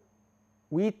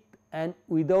with and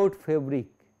without fabric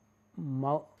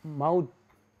mounted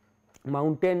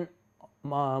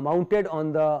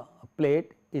on the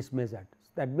plate is measured.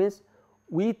 That means,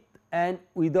 with and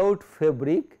without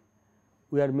fabric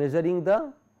we are measuring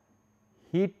the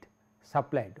heat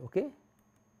supplied. Okay.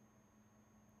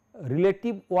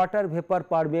 Relative water vapor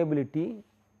permeability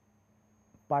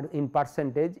in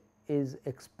percentage is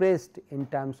expressed in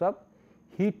terms of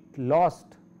heat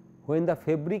lost when the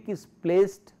fabric is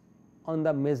placed on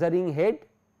the measuring head,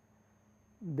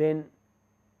 then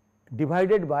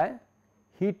divided by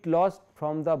heat lost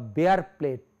from the bare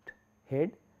plate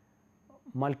head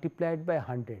multiplied by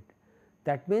 100.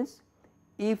 That means,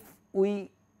 if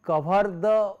we cover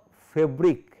the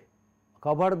fabric,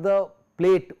 cover the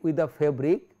plate with the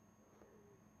fabric,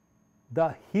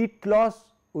 the heat loss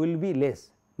will be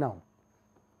less. Now,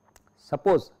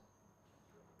 suppose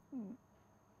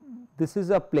this is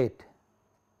a plate,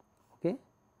 okay,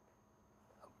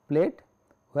 plate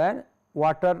where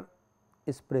water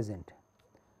is present.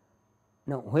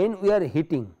 Now, when we are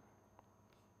heating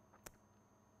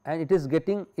and it is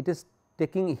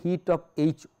taking heat of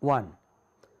H1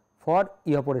 for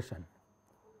evaporation.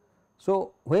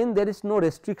 So, when there is no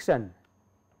restriction,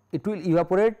 it will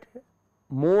evaporate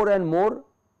more and more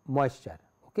moisture,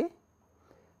 okay,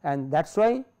 and that is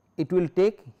why it will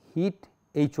take heat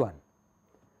H1.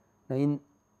 Now, in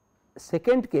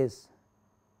second case,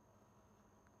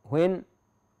 when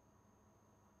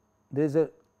there is a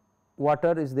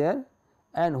water is there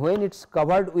and when it is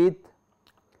covered with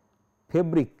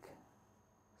fabric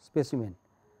specimen,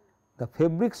 the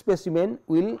fabric specimen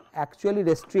will actually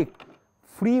restrict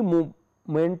free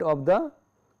movement of the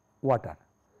water,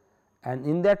 and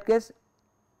in that case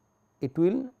it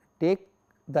will take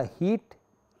the heat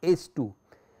H2.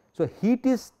 So, heat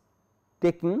is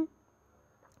taking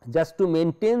just to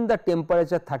maintain the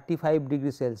temperature 35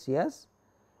 degree Celsius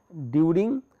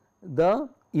during the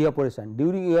evaporation.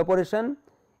 During evaporation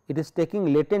it is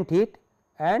taking latent heat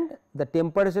and the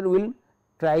temperature will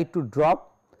try to drop.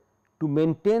 To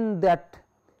maintain that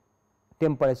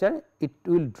temperature, it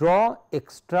will draw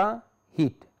extra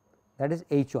heat, that is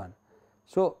H1.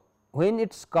 So, when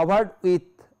it is covered with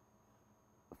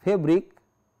fabric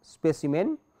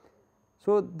specimen,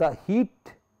 so the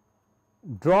heat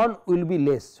drawn will be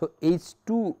less. So,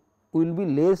 H2 will be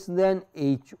less than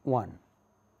H1.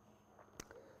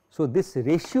 So, this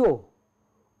ratio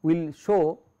will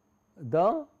show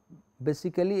the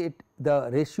basically the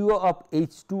ratio of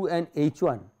H2 and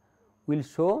H1 will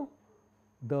show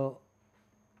the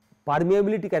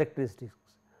permeability characteristics,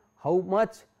 how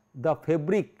much the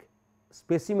fabric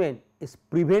specimen is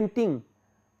preventing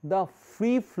the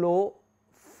free flow,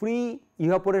 free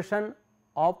evaporation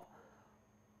of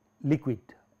liquid.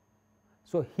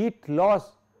 So, heat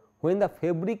loss when the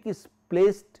fabric is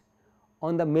placed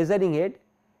on the measuring head,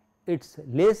 it is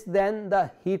less than the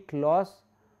heat loss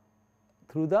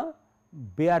through the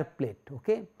bare plate.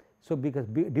 Okay. So, because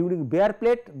during bare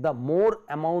plate the more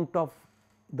amount of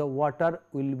the water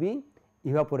will be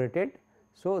evaporated.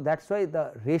 So, that is why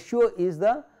the ratio is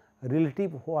the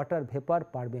relative water vapor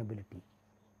permeability,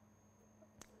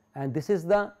 and this is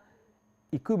the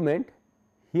equipment.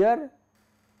 Here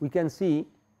we can see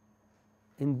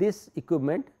in this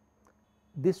equipment,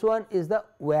 this one is the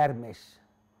wire mesh.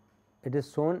 It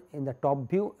is shown in the top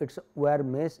view, its wire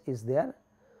mesh is there.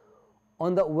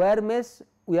 On the wire mesh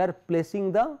we are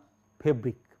placing the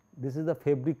fabric. This is the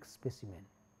fabric specimen,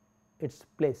 it is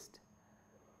placed.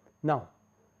 Now,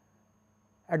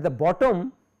 at the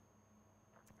bottom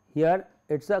here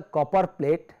it is a copper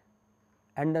plate,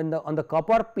 and on the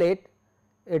copper plate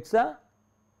it is a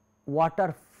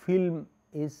water film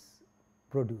is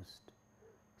produced.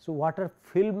 So, water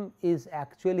film is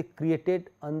actually created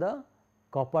on the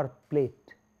copper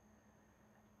plate,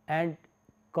 and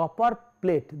copper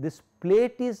plate, this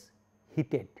plate is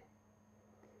heated.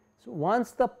 So,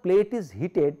 once the plate is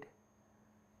heated,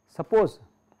 suppose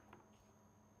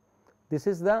this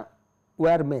is the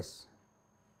wire mesh,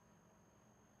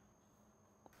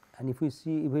 and if we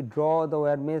see, if we draw the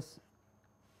wire mesh,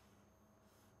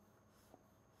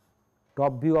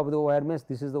 top view of the wire mesh,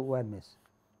 this is the wire mesh.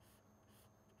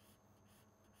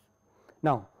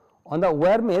 Now, on the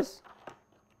wire mesh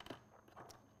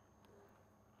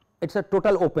it is a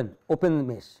total open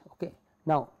mesh. Okay.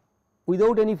 Now,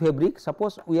 without any fabric,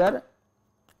 suppose we are,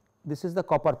 this is the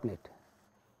copper plate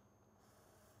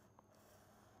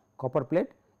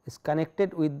is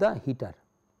connected with the heater,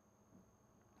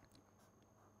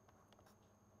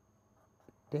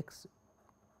 takes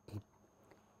heat,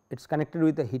 it is connected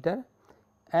with the heater,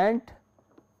 and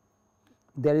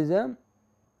there is a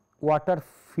water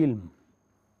film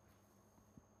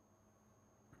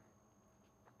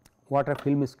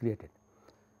is created.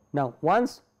 Now,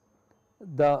 once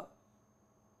the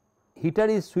heater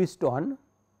is switched on,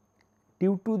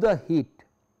 due to the heat,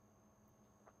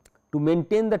 to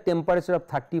maintain the temperature of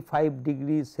 35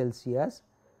 degrees Celsius,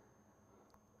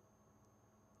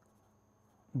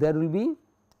 there will be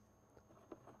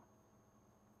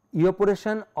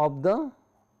evaporation of the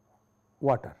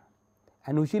water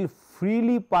and which will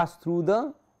freely pass through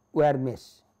the wire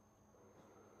mesh,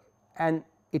 and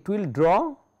it will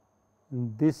draw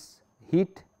this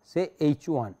heat, say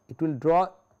H1, it will draw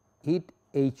heat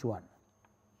H1.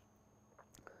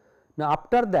 Now,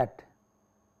 after that,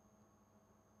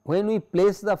 when we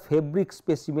place the fabric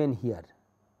specimen here,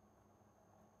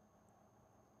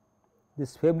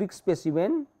 this fabric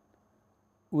specimen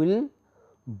will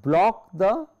block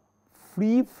the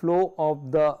free flow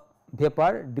of the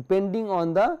vapor depending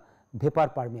on the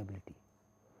vapor permeability.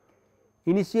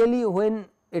 Initially, when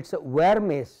it is a wire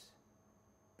mesh,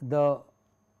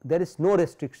 there is no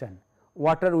restriction,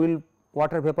 water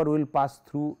vapor will pass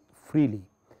through freely,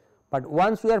 but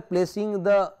once we are placing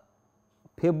the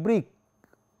fabric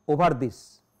over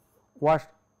this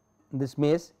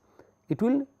mesh, it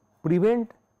will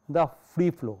prevent the free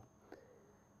flow.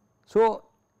 So,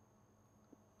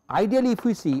 ideally if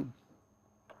we see,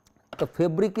 the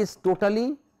fabric is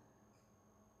totally,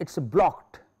 it is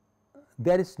blocked,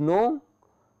 there is no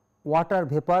water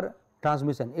vapor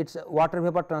transmission, its water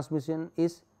vapor transmission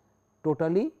is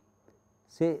totally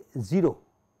say 0.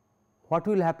 What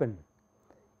will happen?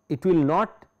 It will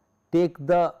not take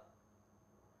the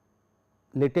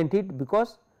latent heat,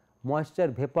 because moisture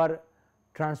vapor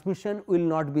transmission will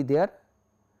not be there.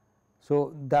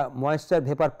 So, the moisture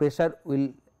vapor pressure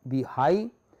will be high.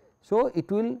 So,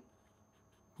 it will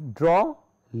draw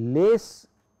less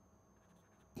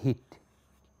heat,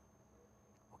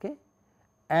 okay.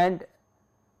 And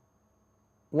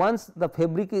once the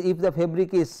fabric, if the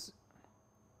fabric is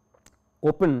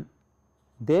open,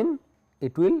 then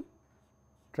it will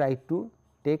try to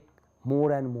take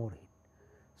more and more heat.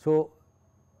 So,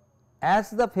 as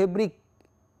the fabric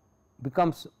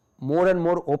becomes more and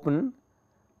more open,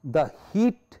 the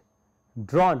heat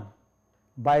drawn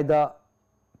by the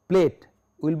plate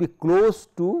will be close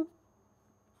to,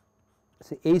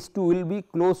 say H2 will be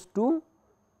close to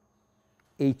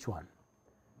H1.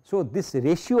 So, this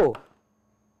ratio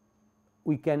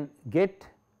we can get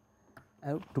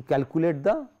to calculate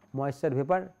the moisture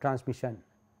vapor transmission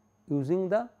using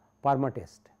the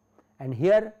Permetest, and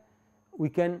here we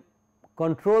can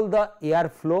control the air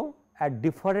flow at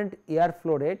different air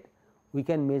flow rate, we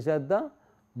can measure the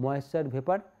moisture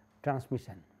vapor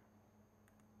transmission.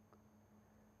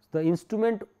 The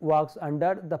instrument works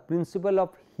under the principle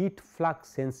of heat flux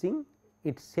sensing.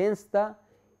 It senses the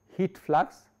heat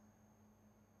flux.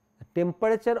 The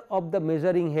temperature of the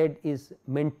measuring head is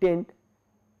maintained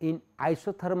in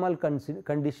isothermal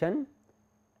condition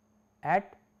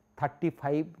at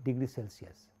 35 degrees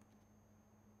Celsius.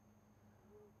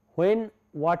 When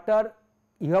water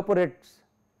evaporates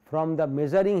from the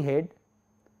measuring head,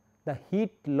 the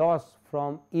heat loss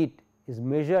from it is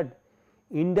measured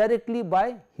indirectly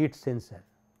by heat sensor.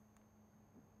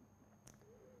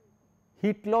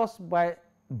 Heat loss by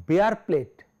bare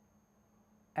plate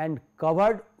and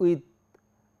covered with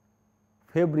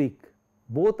fabric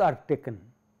both are taken,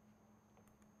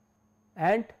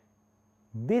 and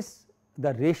this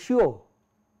the ratio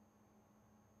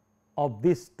of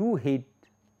these two heat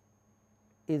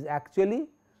is actually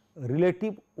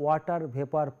relative water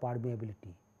vapor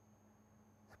permeability.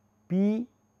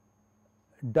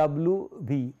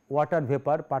 PWV water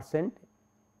vapor percent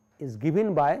is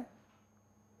given by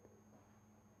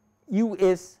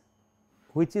US,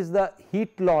 which is the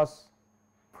heat loss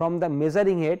from the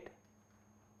measuring head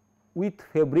with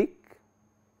fabric,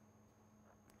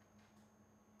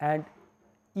 and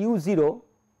U0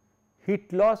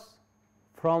 heat loss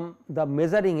from the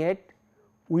measuring head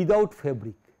without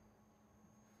fabric.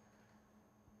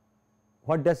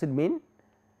 What does it mean?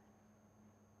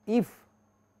 If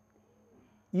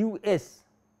US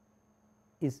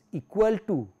is equal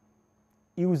to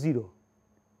U0,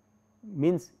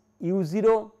 means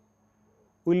U0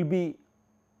 will be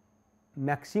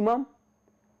maximum,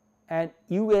 and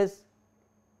US,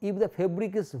 if the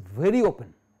fabric is very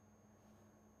open,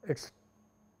 it is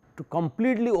to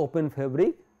completely open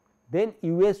fabric, then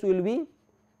US will be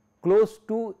close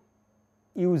to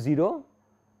U0,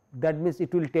 that means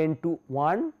it will tend to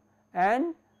 1,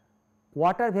 and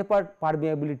water vapor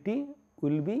permeability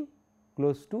will be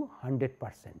close to 100%.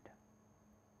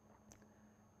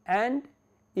 And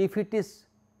if it is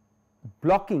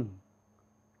blocking,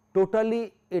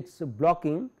 totally it is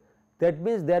blocking, that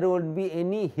means there will not be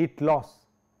any heat loss.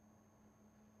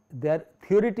 There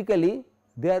theoretically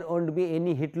there will not be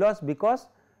any heat loss, because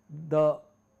the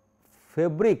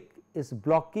fabric is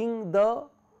blocking the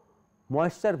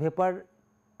moisture vapor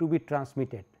to be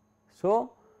transmitted.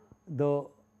 So, the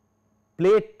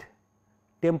plate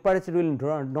temperature will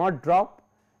not drop,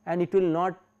 and it will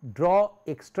not draw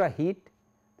extra heat,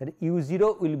 that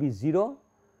U0 will be 0,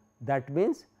 that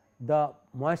means the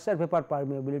moisture vapor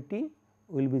permeability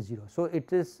will be 0. So,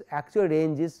 it is actual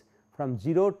range is from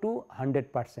 0 to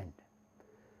 100%.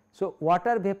 So,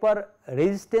 water vapor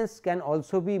resistance can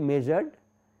also be measured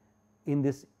in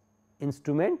this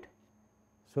instrument.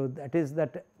 So, that is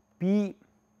that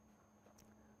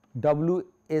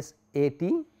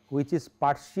PWSAT, which is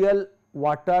partial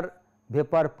water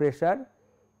vapor pressure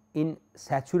in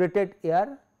saturated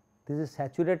air. This is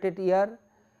saturated air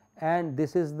and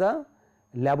this is the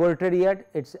laboratory air,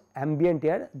 it is ambient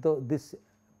air. Though this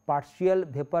partial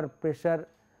vapor pressure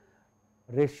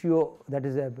ratio, that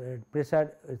is a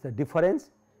pressure, is a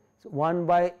difference. So, 1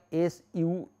 by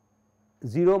SU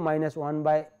 0 minus 1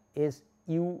 by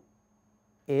SU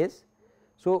S.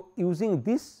 So, using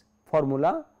this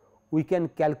formula we can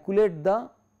calculate the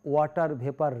water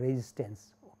vapor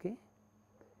resistance, okay.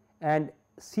 And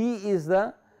C is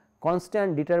the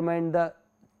constant determined the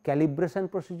calibration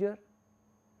procedure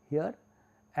here,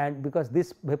 and because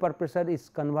this vapor pressure is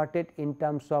converted in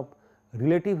terms of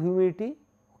relative humidity,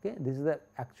 okay. This is the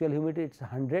actual humidity, it is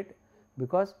 100,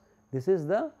 because this is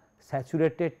the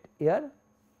saturated air,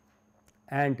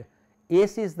 and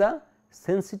S is the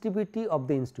sensitivity of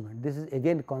the instrument, this is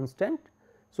again constant.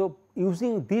 So,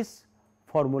 using this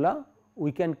formula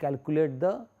we can calculate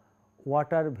the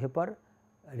water vapor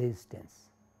resistance.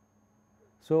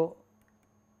 So,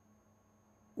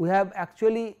 we have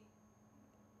actually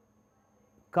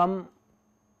come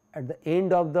at the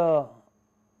end of the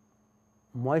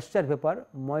moisture vapor,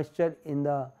 moisture in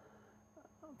the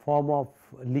form of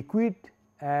liquid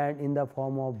and in the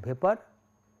form of vapor.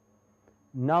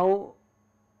 Now,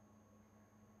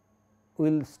 we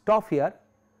will stop here,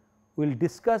 we will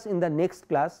discuss in the next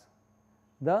class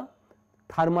the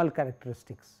thermal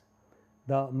characteristics,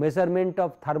 the measurement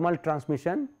of thermal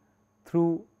transmission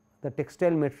through the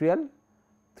textile material,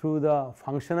 through the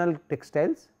functional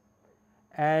textiles,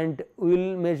 and we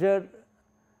will measure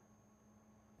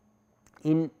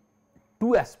in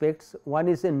two aspects. One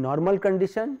is a normal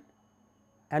condition,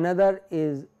 another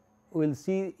is we will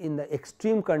see in the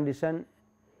extreme condition.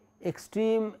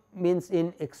 Extreme means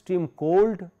in extreme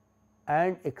cold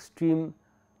and extreme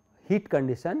heat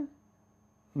condition,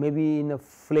 maybe in a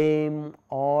flame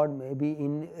or maybe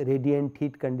in radiant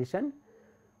heat condition.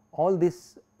 All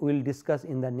this we will discuss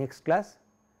in the next class.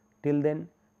 Till then,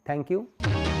 thank you.